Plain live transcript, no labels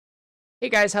Hey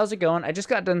guys, how's it going? I just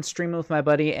got done streaming with my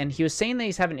buddy, and he was saying that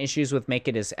he's having issues with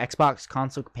making his Xbox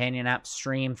console companion app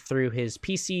stream through his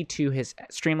PC to his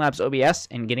StreamLabs OBS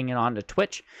and getting it onto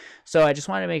Twitch. So I just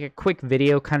wanted to make a quick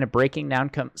video kind of breaking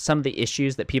down some of the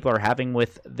issues that people are having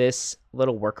with this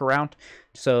little workaround.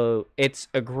 So it's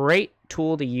a great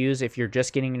tool to use if you're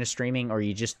just getting into streaming or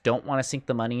you just don't want to sink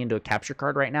the money into a capture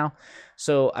card right now.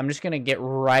 So I'm just going to get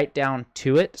right down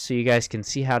to it so you guys can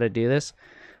see how to do this.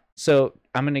 So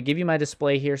I'm going to give you my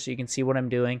display here so you can see what I'm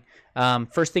doing.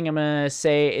 First thing I'm going to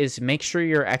say is make sure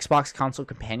your Xbox console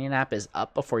companion app is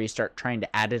up before you start trying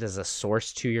to add it as a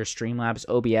source to your StreamLabs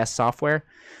OBS software.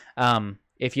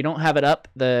 If you don't have it up,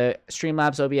 the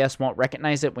StreamLabs OBS won't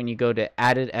recognize it when you go to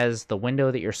add it as the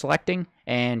window that you're selecting,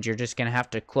 and you're just going to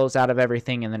have to close out of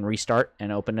everything and then restart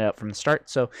and open it up from the start.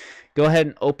 So go ahead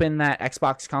and open that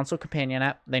Xbox console companion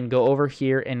app, then go over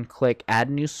here and click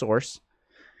Add New Source.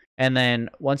 And then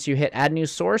once you hit Add New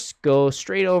Source, go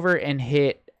straight over and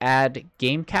hit Add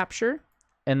Game Capture.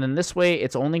 And then this way,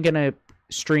 it's only going to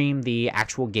stream the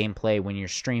actual gameplay when you're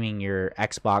streaming your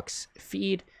Xbox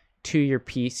feed to your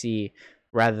PC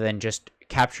rather than just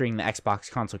capturing the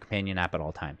Xbox console companion app at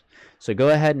all times. So go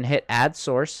ahead and hit Add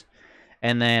Source.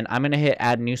 And then I'm going to hit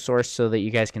Add New Source so that you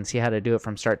guys can see how to do it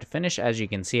from start to finish. As you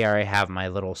can see, I already have my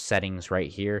little settings right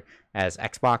here as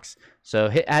Xbox. So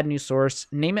hit Add New Source.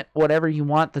 Name it whatever you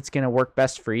want that's going to work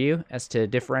best for you as to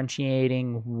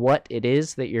differentiating what it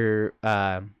is that you're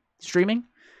streaming.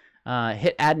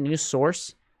 Hit Add New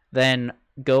Source. Then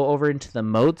go over into the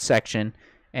Mode section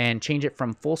and change it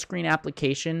from Full Screen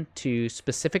Application to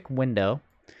Specific Window.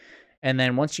 And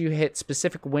then once you hit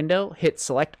specific window, hit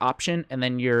select option, and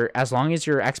then as long as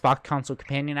your Xbox console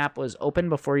companion app was open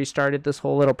before you started this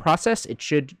whole little process, it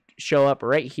should show up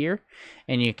right here,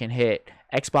 and you can hit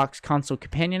Xbox console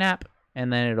companion app,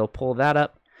 and then it'll pull that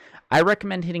up. I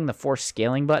recommend hitting the force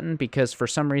scaling button because for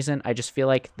some reason I just feel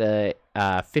like the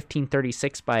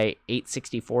 1536 by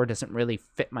 864 doesn't really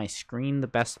fit my screen the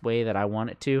best way that I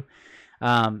want it to.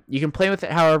 You can play with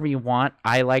it however you want.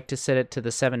 I like to set it to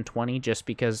the 720 just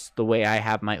because the way I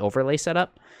have my overlay set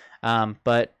up.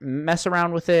 But mess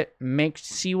around with it,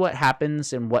 see what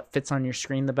happens and what fits on your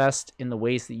screen the best in the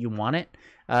ways that you want it.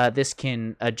 This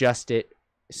can adjust it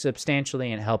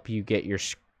substantially and help you get your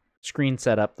screen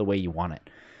set up the way you want it.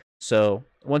 So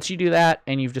once you do that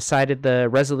and you've decided the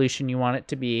resolution you want it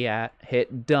to be at,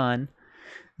 hit done.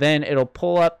 Then it'll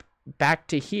pull up back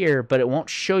to here, but it won't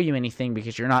show you anything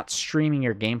because you're not streaming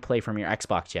your gameplay from your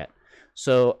Xbox yet.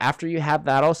 So after you have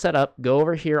that all set up, go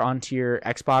over here onto your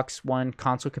Xbox One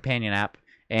console companion app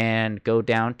and go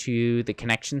down to the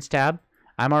connections tab.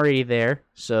 I'm already there,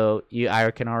 so I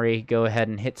can already go ahead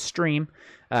and hit stream.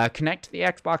 Connect to the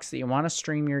Xbox that you want to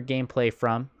stream your gameplay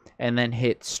from, and then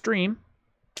hit stream.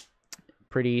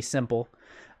 Pretty simple.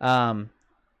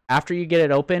 After you get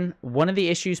it open, one of the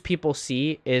issues people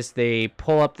see is they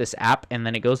pull up this app and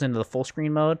then it goes into the full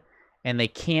screen mode and they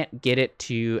can't get it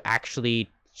to actually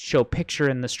show picture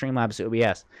in the StreamLabs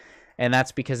OBS. And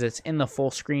that's because it's in the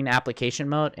full screen application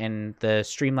mode, and the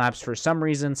StreamLabs, for some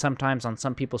reason, sometimes on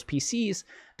some people's PCs,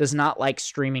 does not like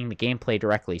streaming the gameplay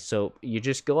directly. So you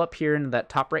just go up here in that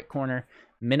top right corner,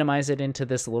 minimize it into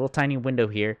this little tiny window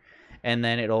here, and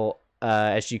then it'll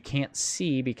as you can't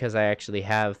see because I actually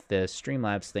have the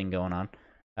StreamLabs thing going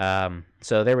on.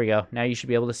 So there we go. Now you should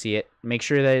be able to see it. Make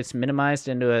sure that it's minimized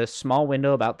into a small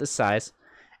window about this size.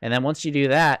 And then once you do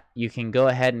that, you can go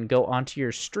ahead and go onto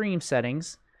your stream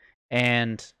settings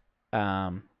and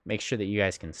make sure that you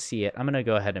guys can see it. I'm going to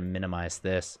go ahead and minimize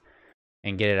this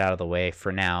and get it out of the way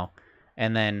for now.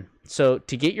 And then, so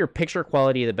to get your picture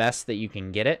quality the best that you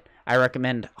can get it, I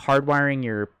recommend hardwiring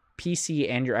your PC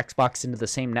and your Xbox into the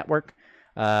same network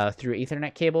through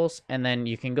Ethernet cables, and then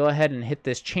you can go ahead and hit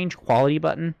this change quality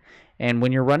button, and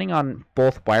when you're running on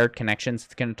both wired connections,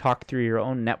 it's going to talk through your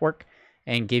own network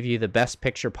and give you the best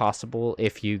picture possible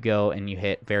if you go and you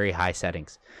hit very high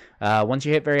settings. Once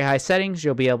you hit very high settings,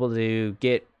 you'll be able to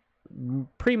get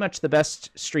pretty much the best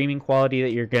streaming quality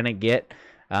that you're going to get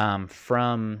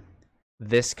from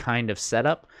this kind of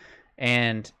setup,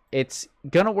 and it's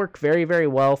going to work very, very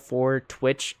well for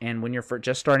Twitch. And when you're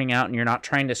just starting out and you're not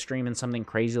trying to stream in something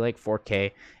crazy like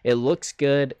 4K, it looks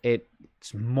good.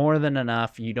 It's more than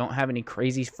enough. You don't have any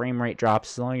crazy frame rate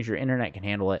drops as long as your internet can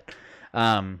handle it.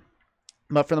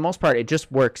 But for the most part, it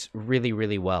just works really,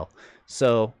 really well.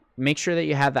 So make sure that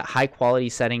you have that high quality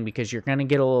setting because you're going to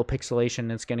get a little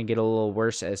pixelation. It's going to get a little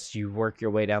worse as you work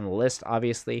your way down the list,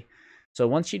 obviously. So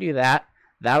once you do that,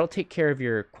 that'll take care of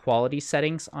your quality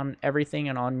settings on everything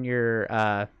and on your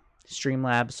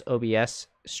StreamLabs OBS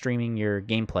streaming your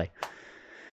gameplay.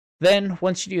 Then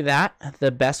once you do that,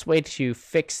 the best way to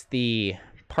fix the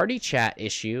party chat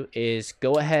issue is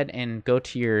go ahead and go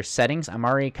to your settings. I'm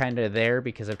already kind of there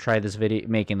because I've tried this video,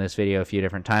 making this video a few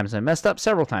different times, and I messed up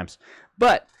several times,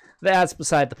 but that's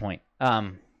beside the point.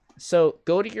 So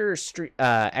go to your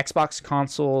Xbox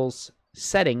console's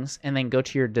settings, and then go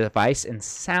to your device and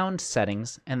sound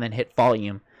settings, and then hit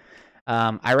volume.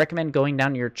 I recommend going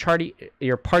down to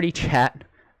your party chat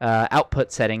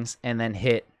output settings, and then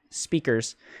hit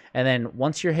speakers. And then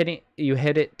once you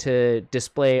hit it to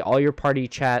display all your party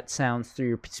chat sounds through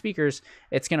your speakers,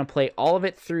 it's going to play all of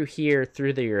it through here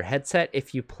through your headset.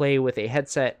 If you play with a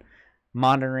headset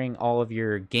monitoring all of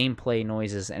your gameplay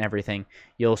noises and everything,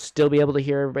 you'll still be able to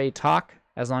hear everybody talk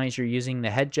as long as you're using the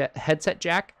headset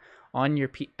jack on your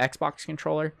Xbox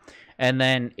controller. And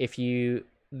then if you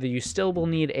still will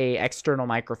need a external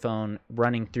microphone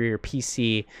running through your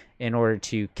PC in order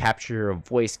to capture your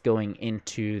voice going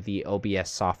into the OBS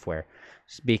software,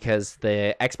 because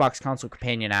the Xbox Console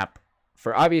Companion app,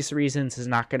 for obvious reasons, is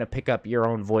not going to pick up your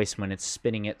own voice when it's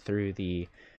spinning it through the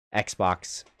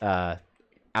Xbox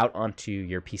out onto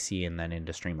your PC and then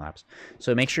into StreamLabs.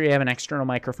 So make sure you have an external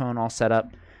microphone all set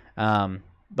up.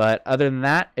 But other than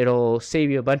that, it'll save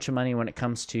you a bunch of money when it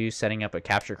comes to setting up a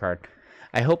capture card.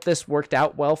 I hope this worked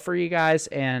out well for you guys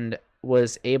and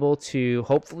was able to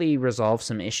hopefully resolve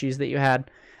some issues that you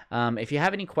had. If you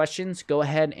have any questions, go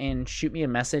ahead and shoot me a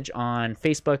message on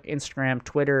Facebook, Instagram,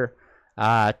 Twitter,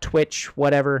 Twitch,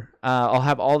 whatever. I'll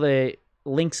have all the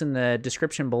links in the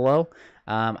description below.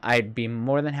 I'd be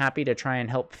more than happy to try and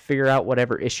help figure out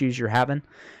whatever issues you're having.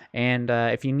 And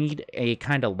if you need a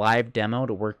kind of live demo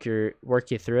to work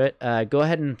you through it, go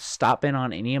ahead and stop in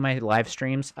on any of my live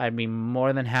streams. I'd be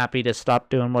more than happy to stop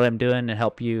doing what I'm doing and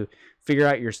help you figure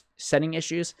out your setting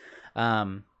issues.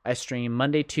 I stream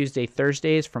Monday, Tuesday,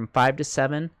 Thursdays from 5 to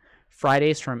 7,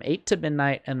 Fridays from 8 to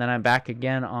midnight, and then I'm back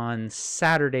again on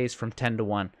Saturdays from 10 to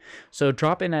 1. So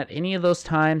drop in at any of those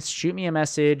times, shoot me a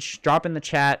message, drop in the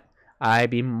chat. I'd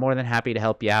be more than happy to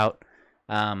help you out.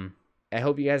 I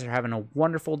hope you guys are having a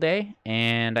wonderful day,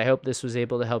 and I hope this was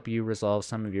able to help you resolve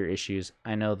some of your issues.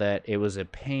 I know that it was a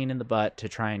pain in the butt to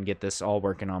try and get this all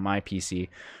working on my PC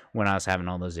when I was having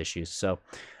all those issues. So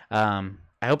I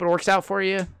hope it works out for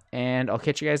you, and I'll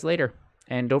catch you guys later.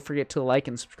 And don't forget to like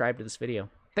and subscribe to this video.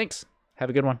 Thanks. Have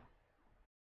a good one.